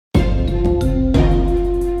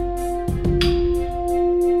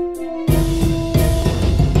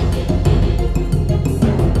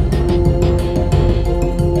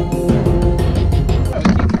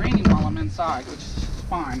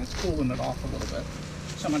little bit.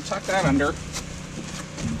 So I'm going to tuck that under.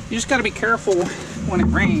 You just got to be careful when it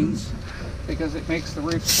rains because it makes the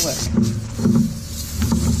roof slick.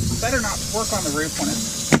 Better not to work on the roof when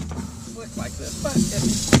it's slick like this, but it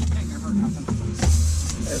ain't gonna hurt nothing.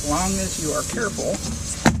 As long as you are careful.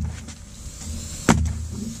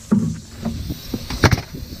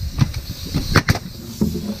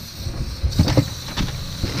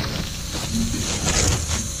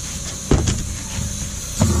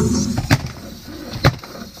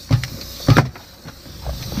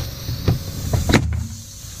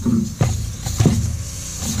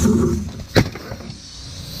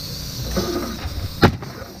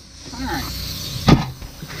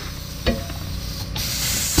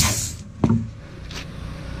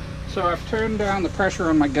 So I've turned down the pressure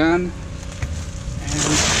on my gun and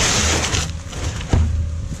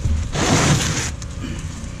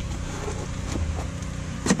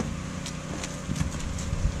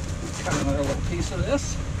cut another little piece of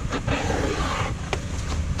this.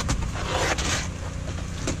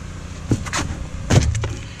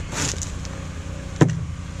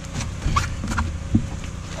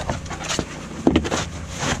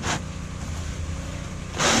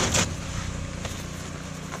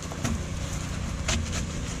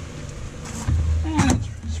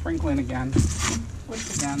 Sprinkling again,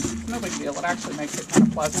 which again, no big deal. It actually makes it kind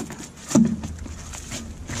of pleasant.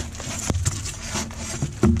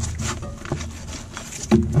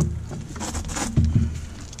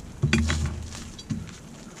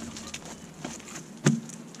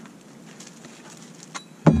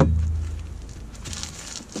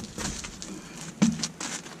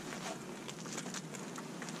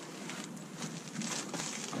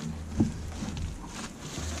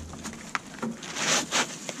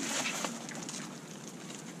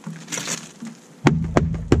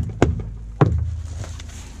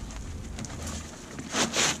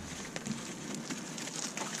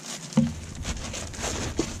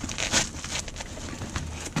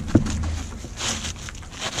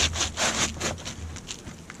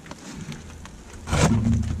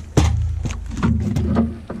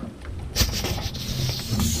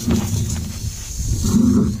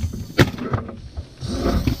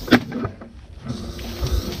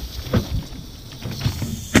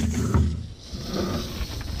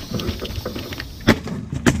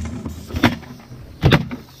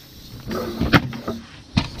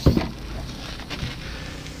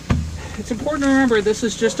 It's important to remember this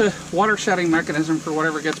is just a water shedding mechanism for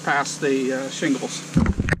whatever gets past the shingles.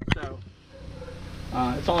 So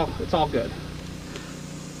it's all good.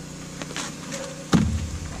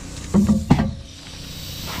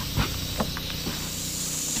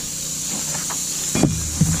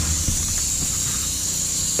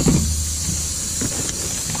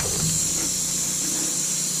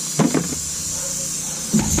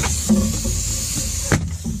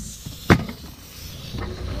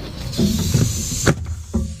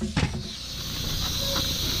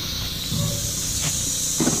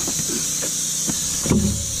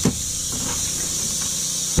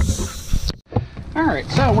 Alright,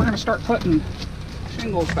 so we're going to start putting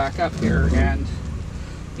shingles back up here, and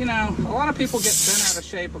you know, a lot of people get bent out of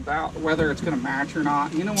shape about whether it's going to match or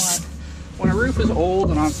not. You know what? When a roof is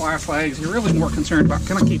old and on flat legs, you're really more concerned about,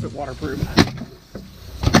 can I keep it waterproof?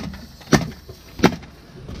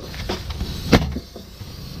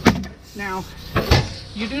 Now,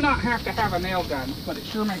 you do not have to have a nail gun, but it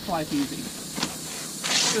sure makes life easy.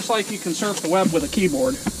 Just like you can surf the web with a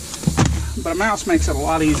keyboard, but a mouse makes it a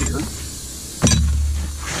lot easier.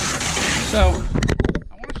 So,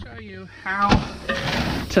 I want to show you how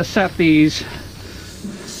to set these.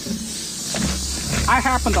 I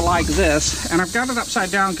happen to like this, and I've got it upside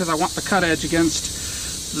down because I want the cut edge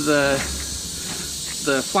against the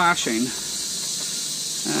flashing.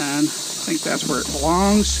 And I think that's where it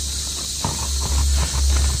belongs.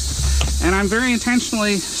 And I'm very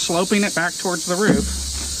intentionally sloping it back towards the roof.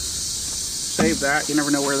 Save that, you never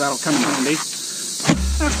know where that'll come in handy.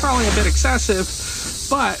 That's probably a bit excessive,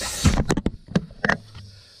 but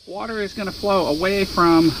water is going to flow away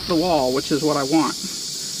from the wall, which is what I want.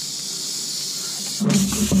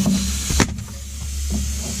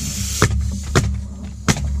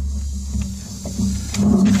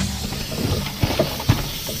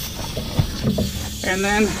 And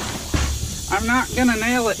then I'm not going to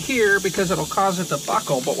nail it here because it'll cause it to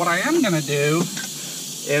buckle, but what I am going to do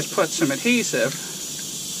is put some adhesive.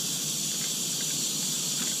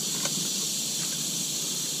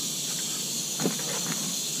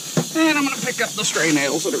 And I'm going to pick up the stray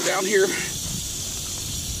nails that are down here.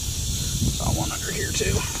 Saw one under here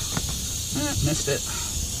too. Missed it.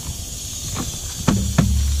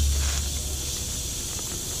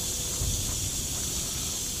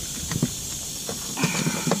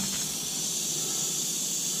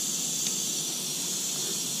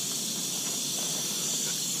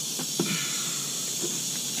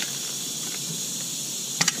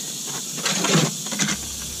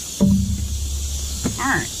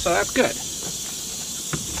 Alright, so that's good.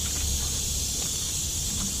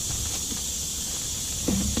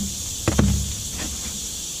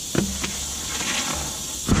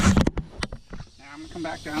 Now I'm going to come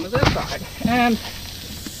back down to this side. And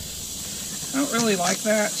I don't really like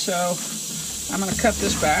that, so I'm going to cut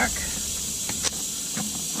this back.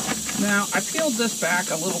 Now, I peeled this back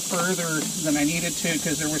a little further than I needed to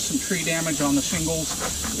because there was some tree damage on the shingles.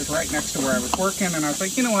 It was right next to where I was working, and I was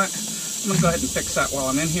like, you know what? I'm going to go ahead and fix that while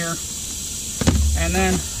I'm in here. And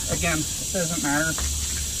then, again, it doesn't matter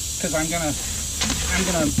because I'm gonna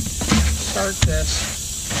start this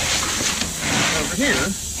over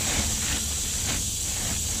here.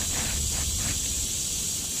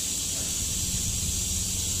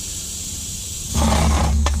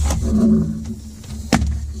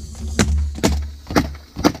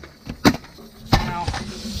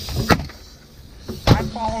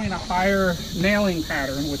 A higher nailing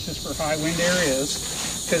pattern, which is for high wind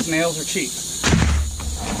areas, because nails are cheap.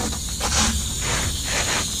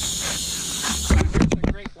 Now here's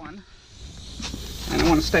a great one, and I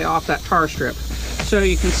want to stay off that tar strip. So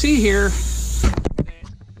you can see here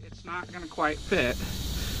it's not going to quite fit.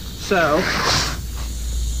 So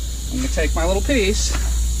I'm going to take my little piece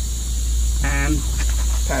and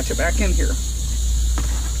patch it back in here.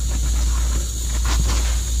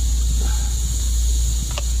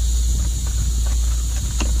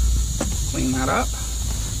 Clean that up.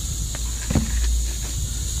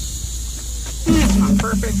 It's not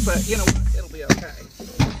perfect, but you know what? It'll be okay.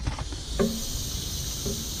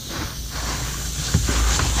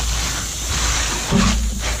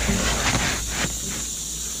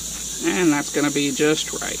 And that's going to be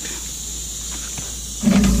just right.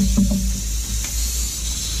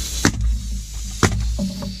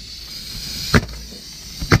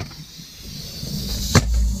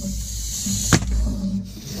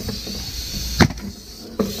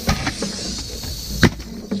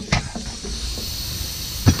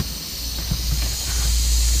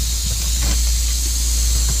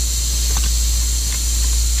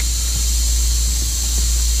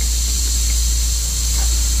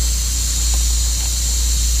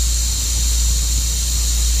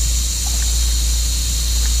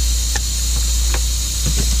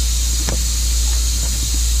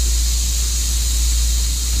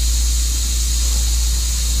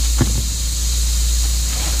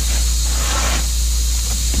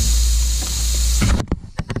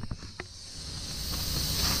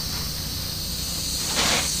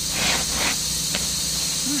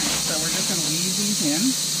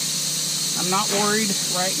 I'm not worried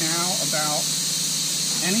right now about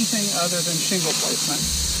anything other than shingle placement.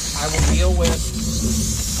 I will deal with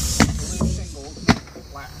blue shingles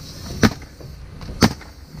last.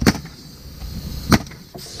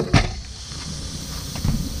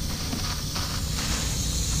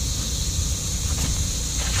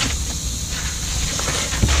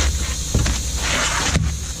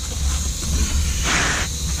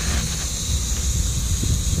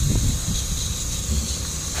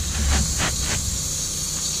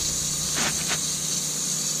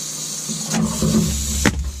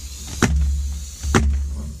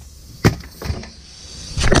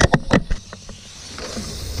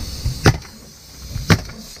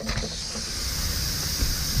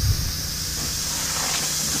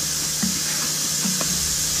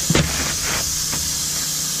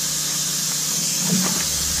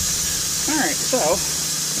 Alright, so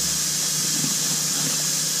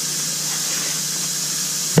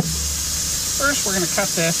first we're going to cut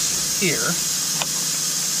this here.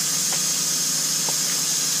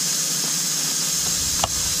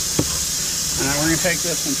 And then we're going to take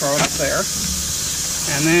this and throw it up there.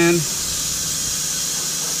 And then I'm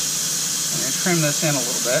going to trim this in a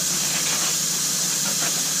little bit.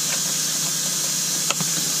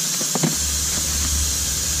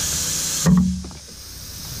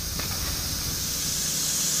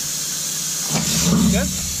 Good.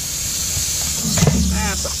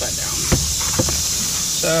 That's upside down.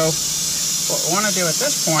 So what we want to do at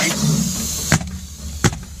this point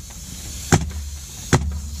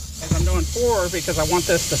is I'm doing 4 because I want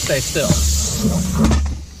this to stay still.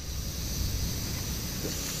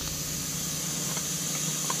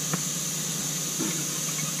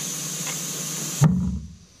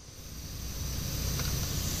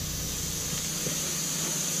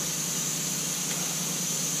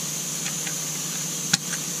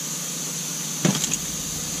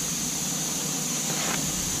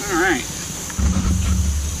 All right.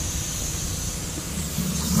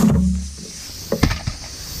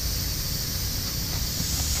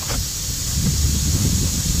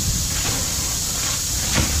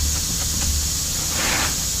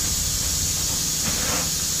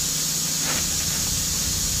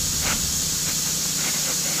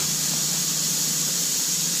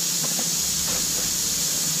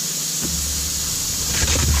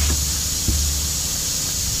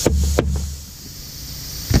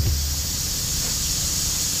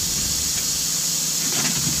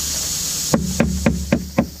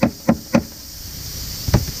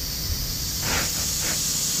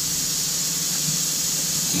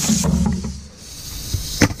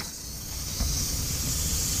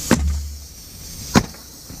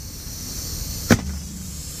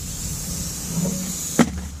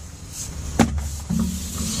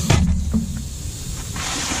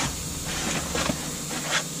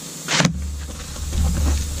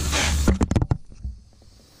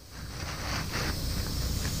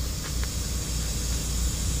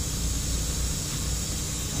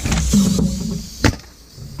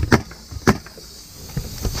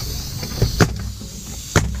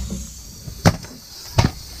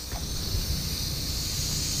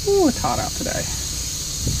 Ooh, it's hot out today.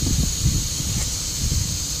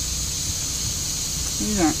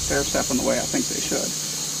 These aren't stair-stepping the way I think they should.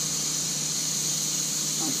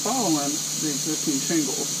 I'm following the existing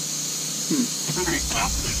shingles. Alright, well,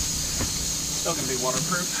 still going to be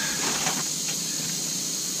waterproof.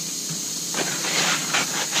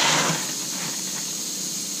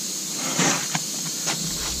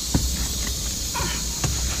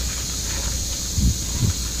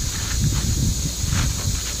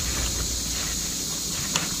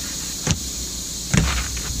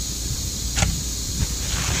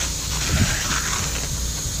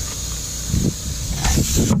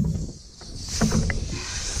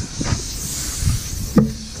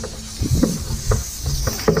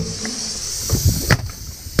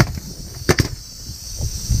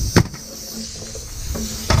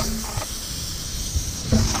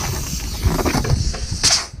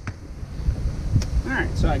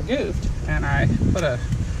 So I goofed and I put a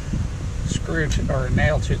screw or a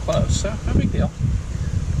nail too close, so no big deal.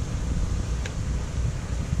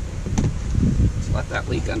 Let's let that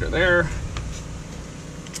leak under there.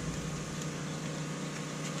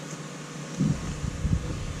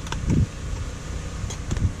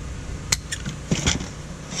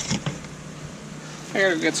 I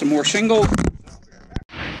gotta get some more shingle.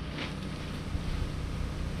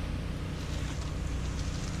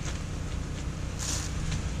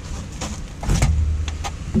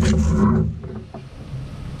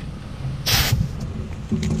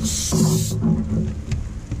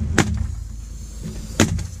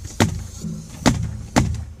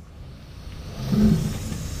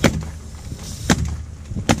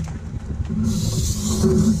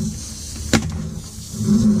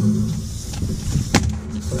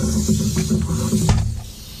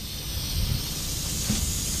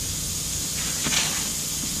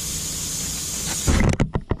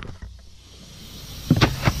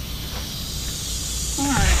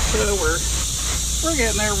 So we're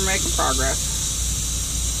getting there, we're making progress.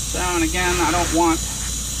 So, and again, I don't want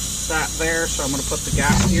that there, so I'm going to put the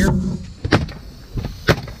gap here.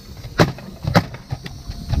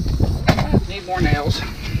 Need more nails.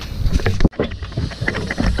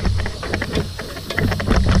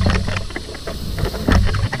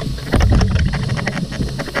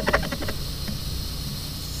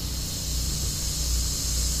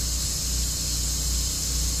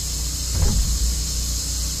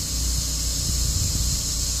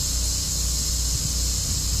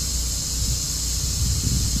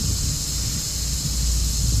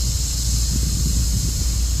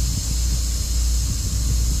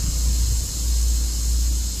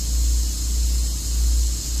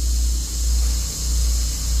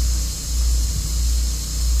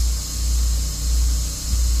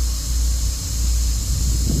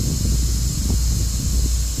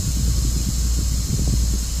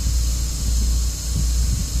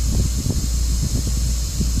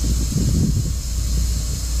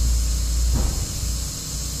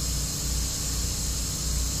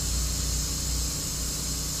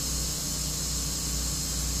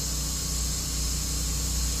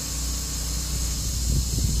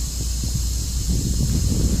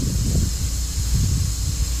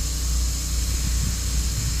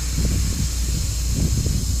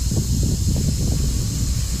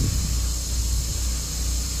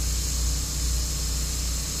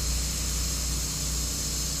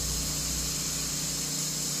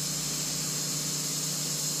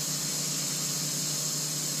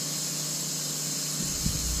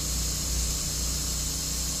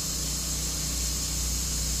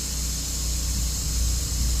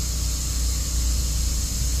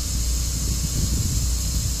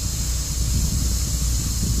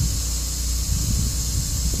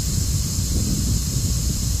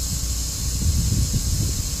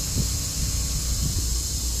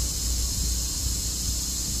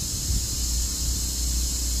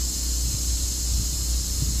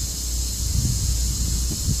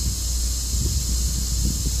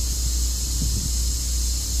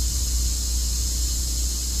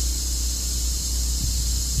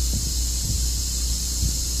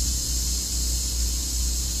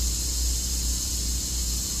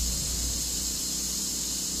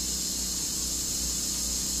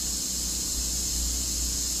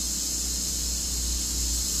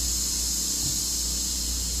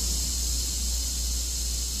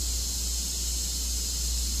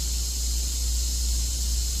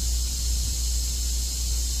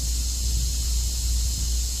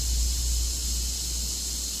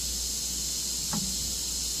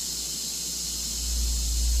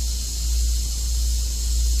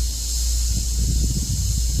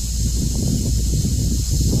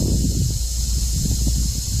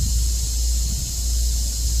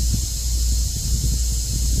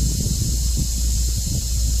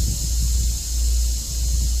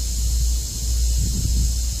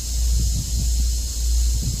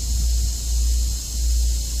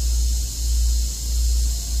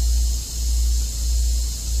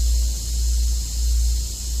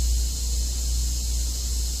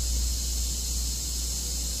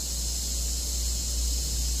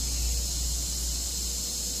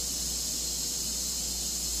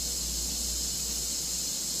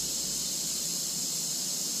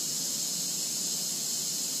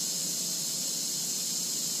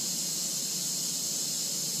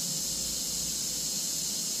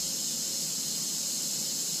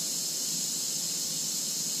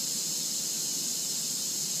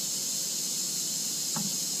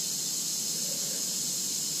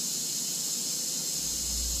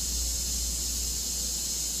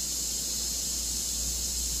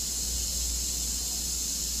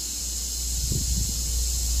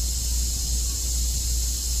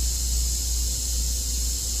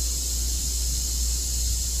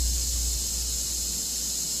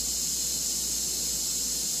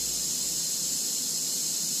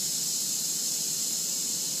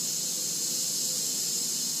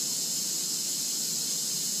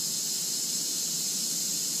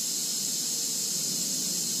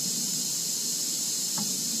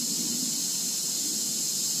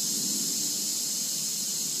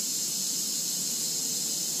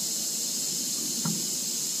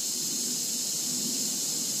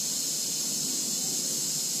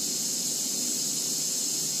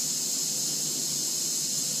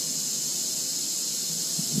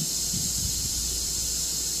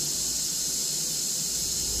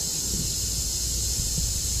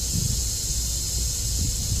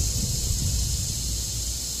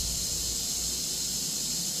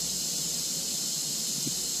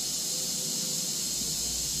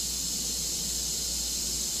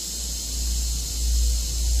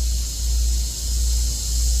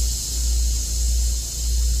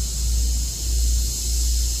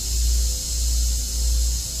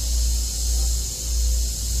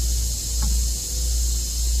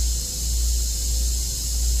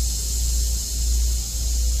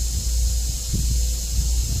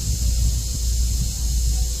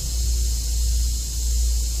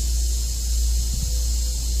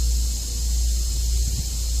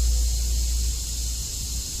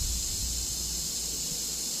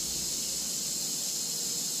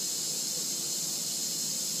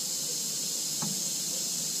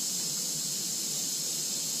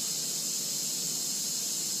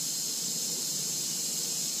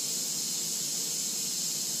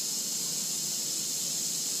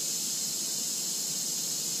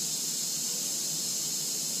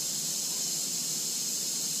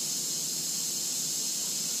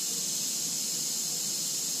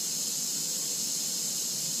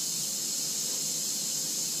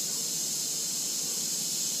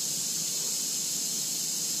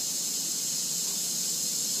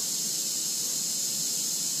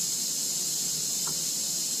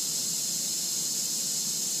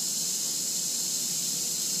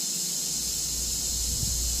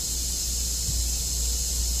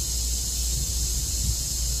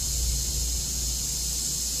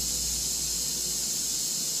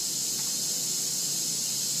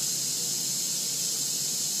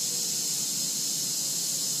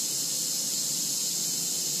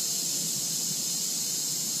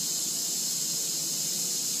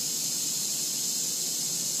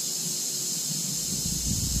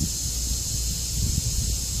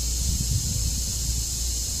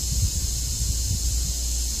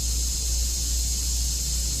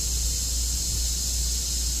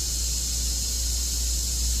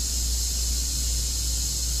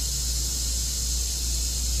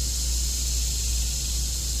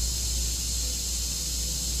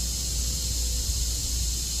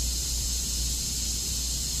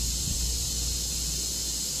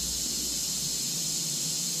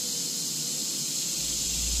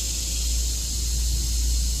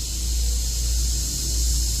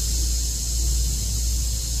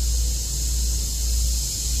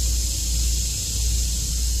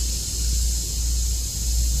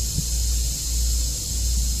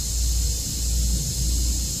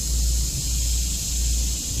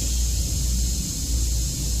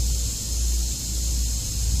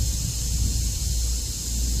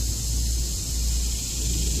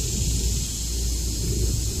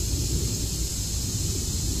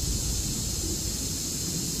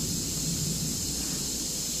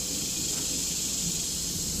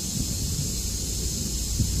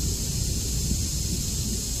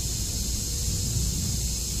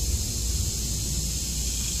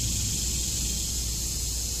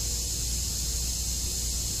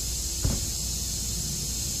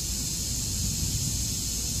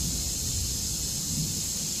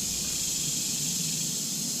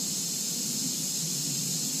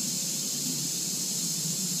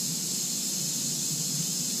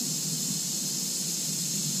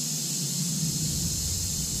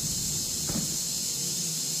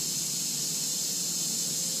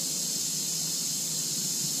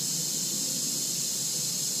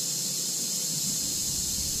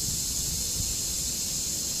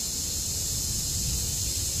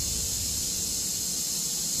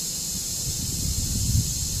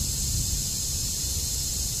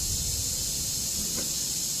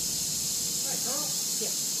 Carl? Yeah.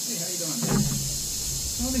 Hey, how you doing?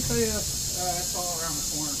 Let me tell you, it's all around the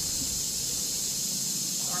corner.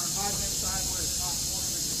 Our 5-inch sideway is not 4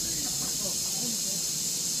 inches deep. Oh, okay.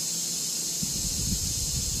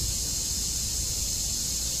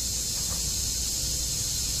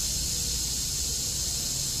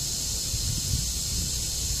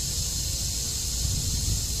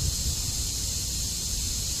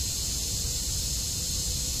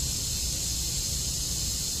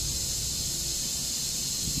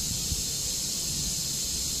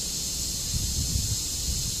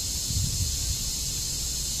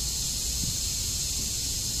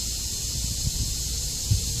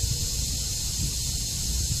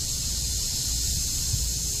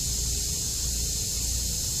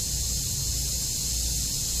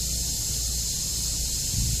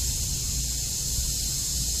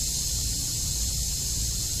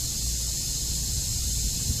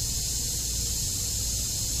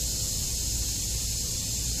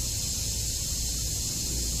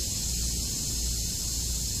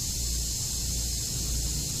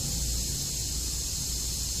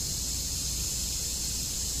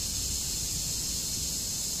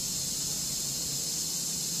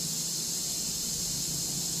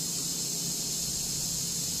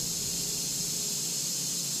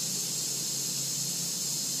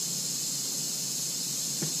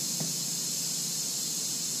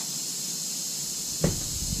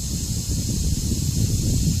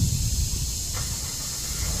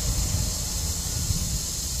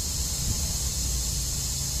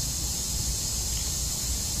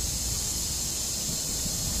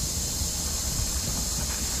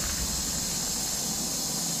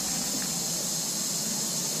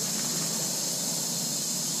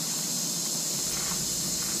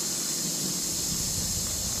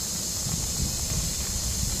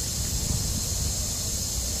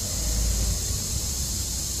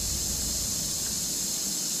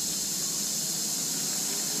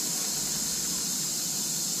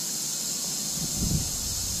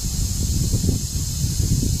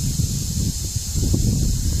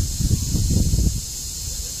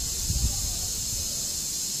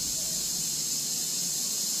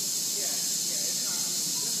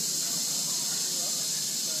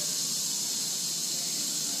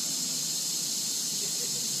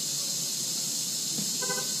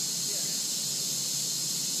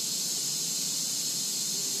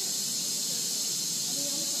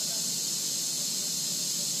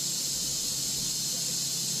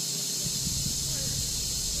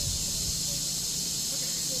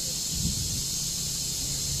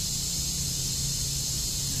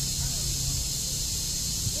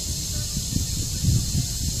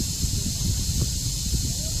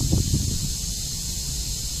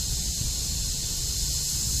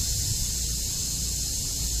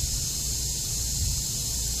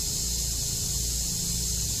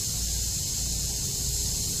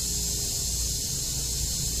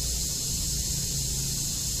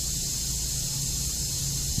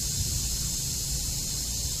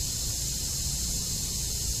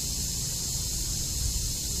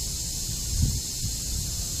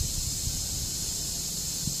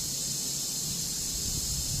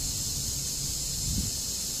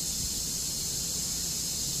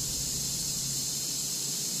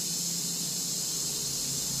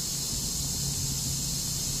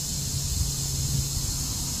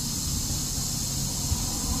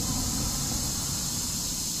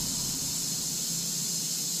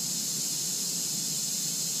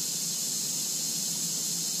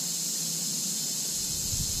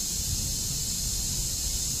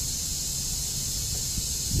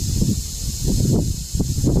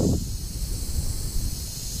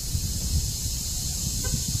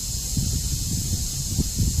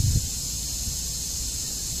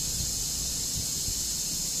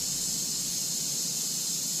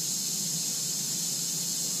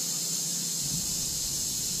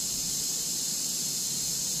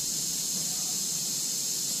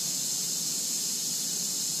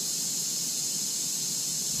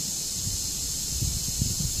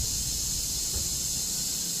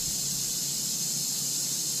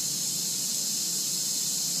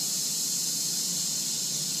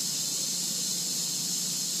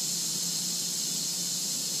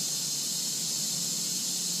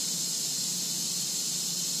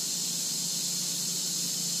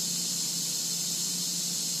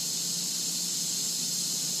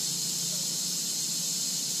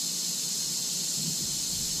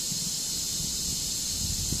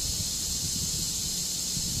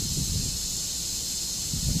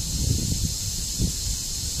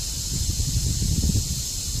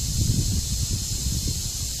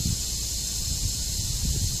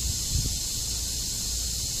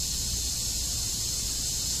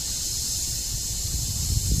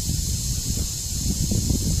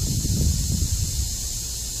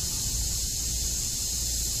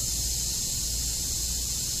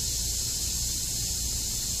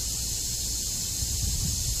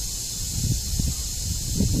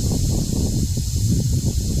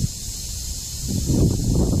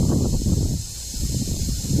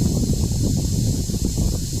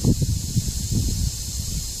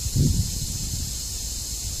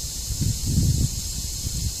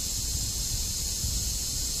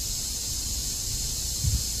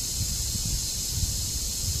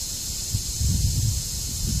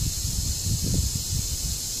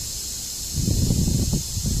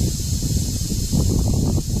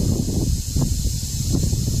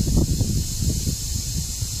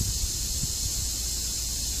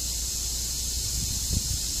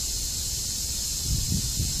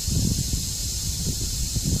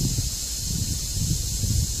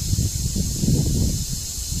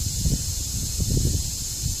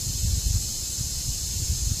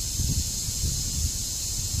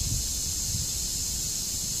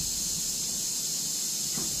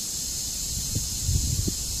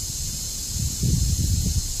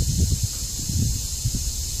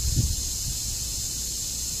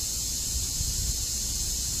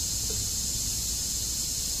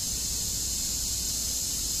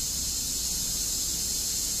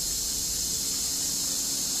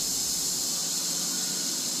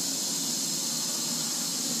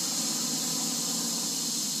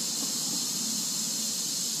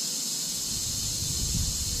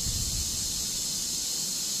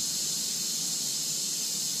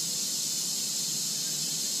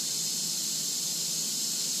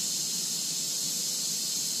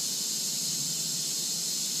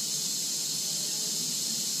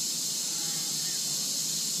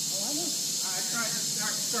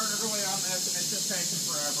 started early on this, and it's just taking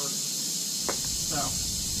forever. So,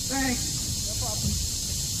 thanks. No problem.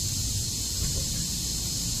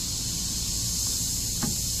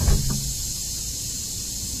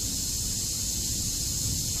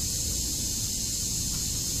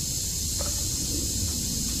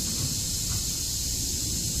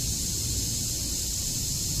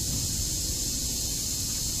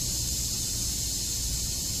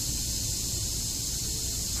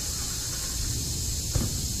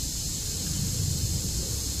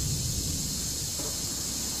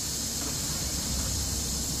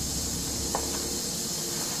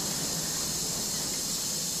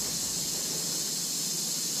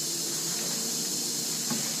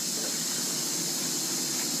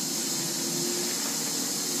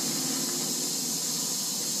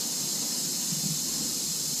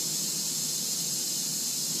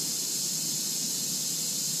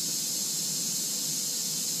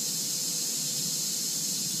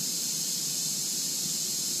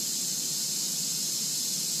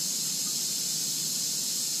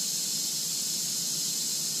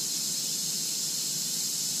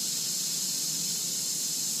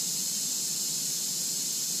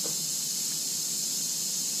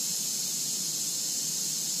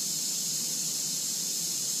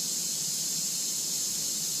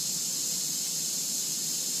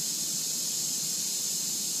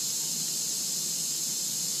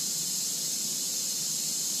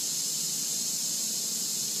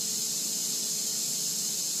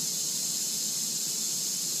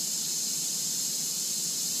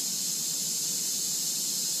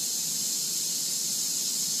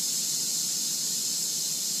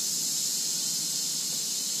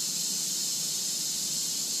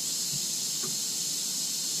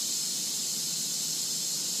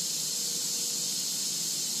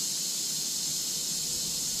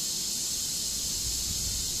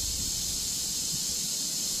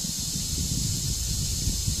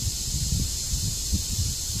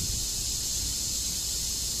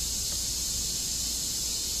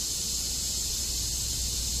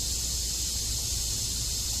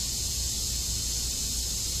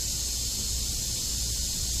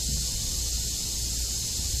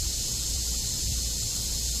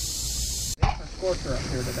 Scorcher up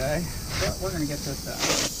here today, but we're going to get this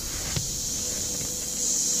done.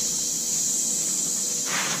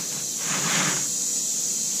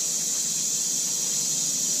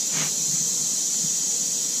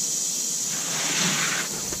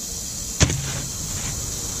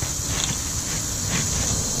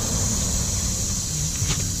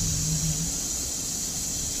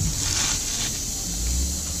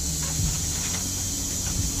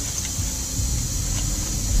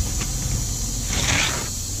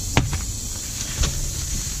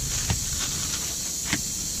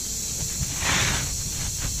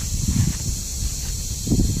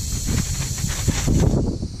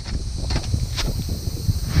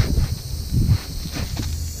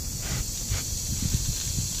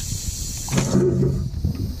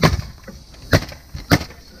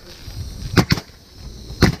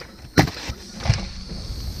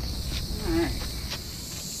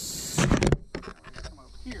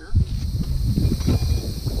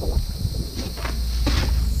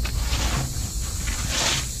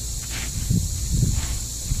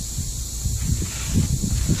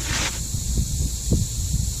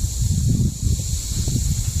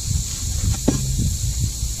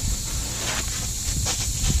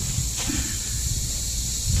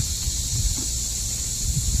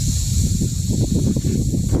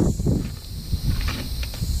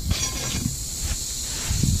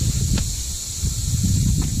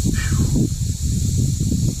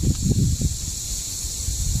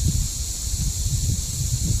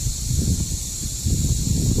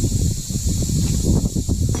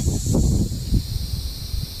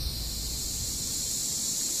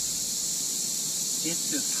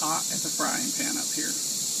 It's just hot as a frying pan up here.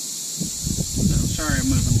 So sorry I'm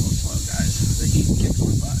moving a little slow, guys. The heat kicks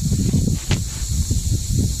my butt.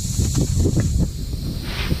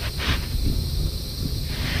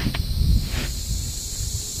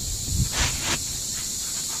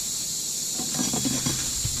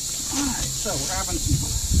 Alright, so we're having some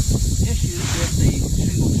issues with the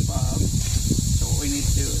shingles fob. So what we need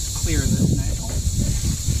to do is clear this nail.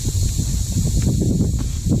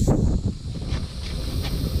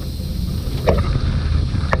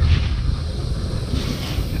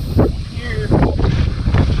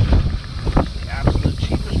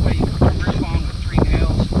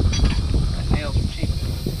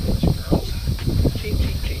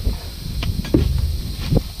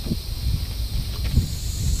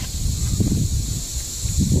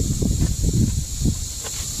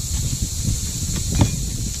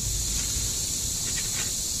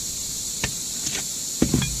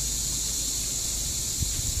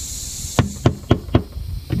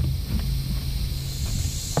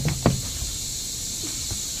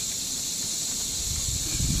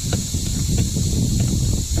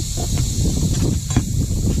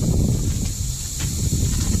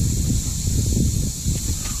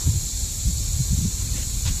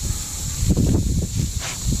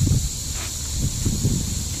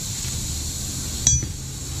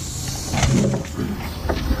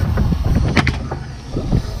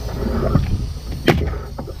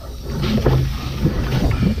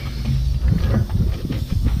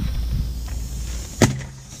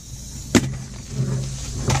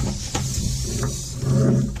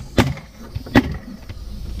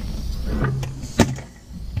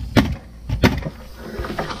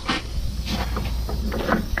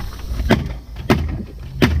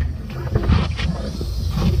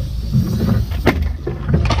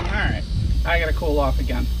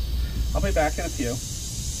 I'll be back in a few.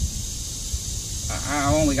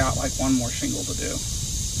 I only got like one more shingle to do.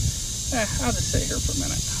 I'll just sit here for a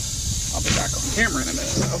minute. I'll be back on camera in a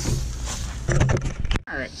minute though.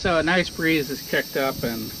 All right, so a nice breeze is kicked up,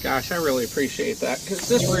 and gosh, I really appreciate that because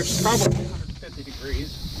this roof's probably 150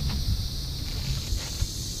 degrees.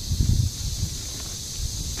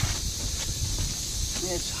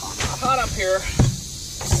 It's hot up here.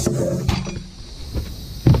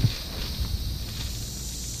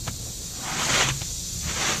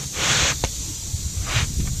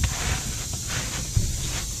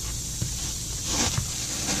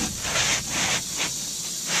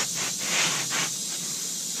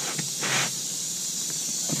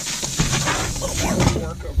 A little more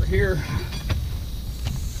work over here.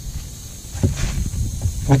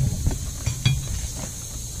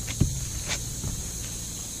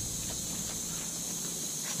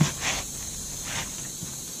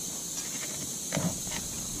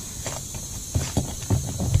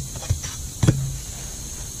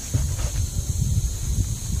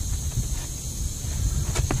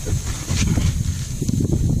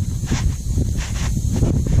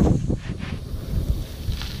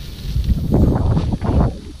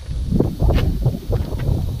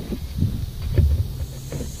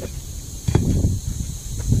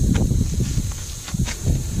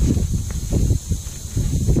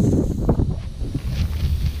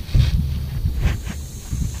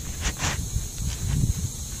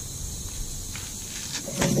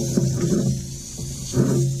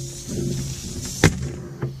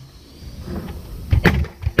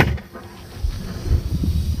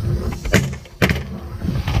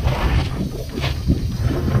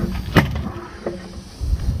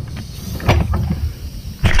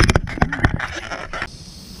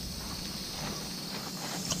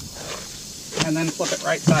 And then flip it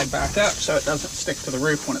right side back up so it doesn't stick to the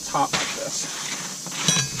roof when it's hot like this.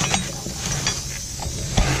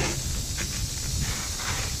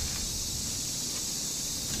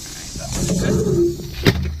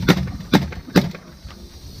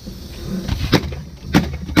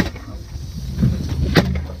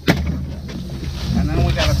 And then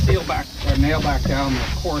we got to seal back or nail back down the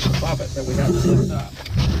course above it that we got sealed up.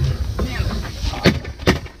 Man, this thing is hot.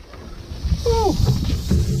 Woo!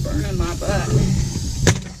 Burning my butt.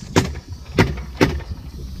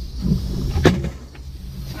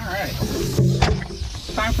 Alright.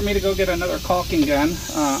 Time for me to go get another caulking gun.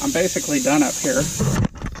 I'm basically done up here.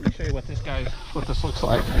 Let me show you what this looks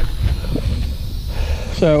like.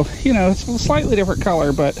 So, you know, it's a slightly different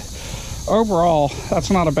color, but overall, that's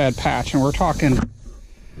not a bad patch. And we're talking,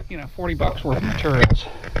 you know, 40 bucks worth of materials.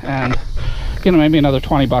 And, you know, maybe another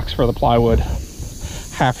 20 bucks for the plywood.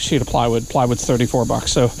 Half a sheet of plywood. Plywood's 34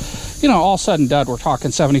 bucks. So, you know, all said and done, we're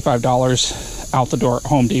talking $75 out the door at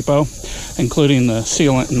Home Depot, including the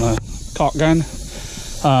sealant and the caulk gun.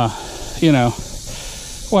 You know,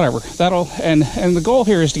 whatever. That'll, and the goal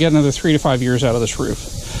here is to get another 3 to 5 years out of this roof.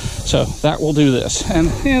 So that will do this.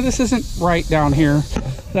 And yeah, this isn't right down here.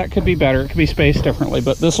 That could be better. It could be spaced differently,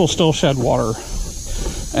 but this will still shed water,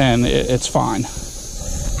 and it's fine.